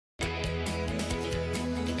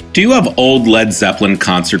Do you have old Led Zeppelin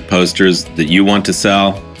concert posters that you want to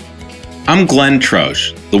sell? I'm Glenn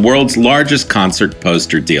Troche, the world's largest concert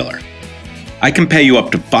poster dealer. I can pay you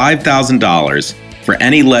up to $5,000 for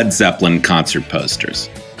any Led Zeppelin concert posters.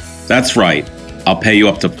 That's right, I'll pay you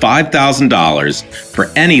up to $5,000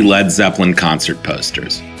 for any Led Zeppelin concert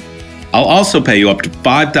posters. I'll also pay you up to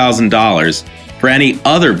 $5,000 for any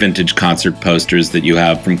other vintage concert posters that you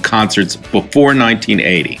have from concerts before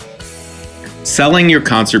 1980. Selling your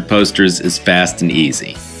concert posters is fast and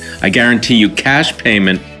easy. I guarantee you cash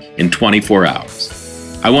payment in 24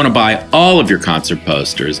 hours. I want to buy all of your concert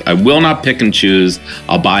posters. I will not pick and choose.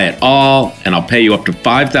 I'll buy it all, and I'll pay you up to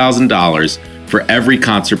 $5,000 for every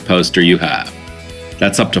concert poster you have.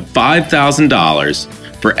 That's up to $5,000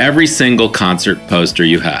 for every single concert poster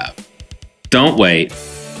you have. Don't wait.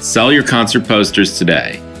 Sell your concert posters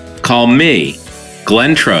today. Call me,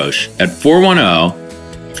 Glenn Troche, at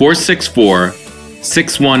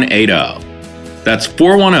 410-464-6180. That's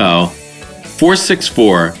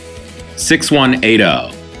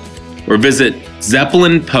 410-464-6180. Or visit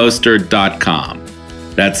ZeppelinPoster.com.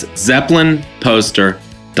 That's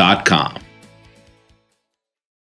ZeppelinPoster.com.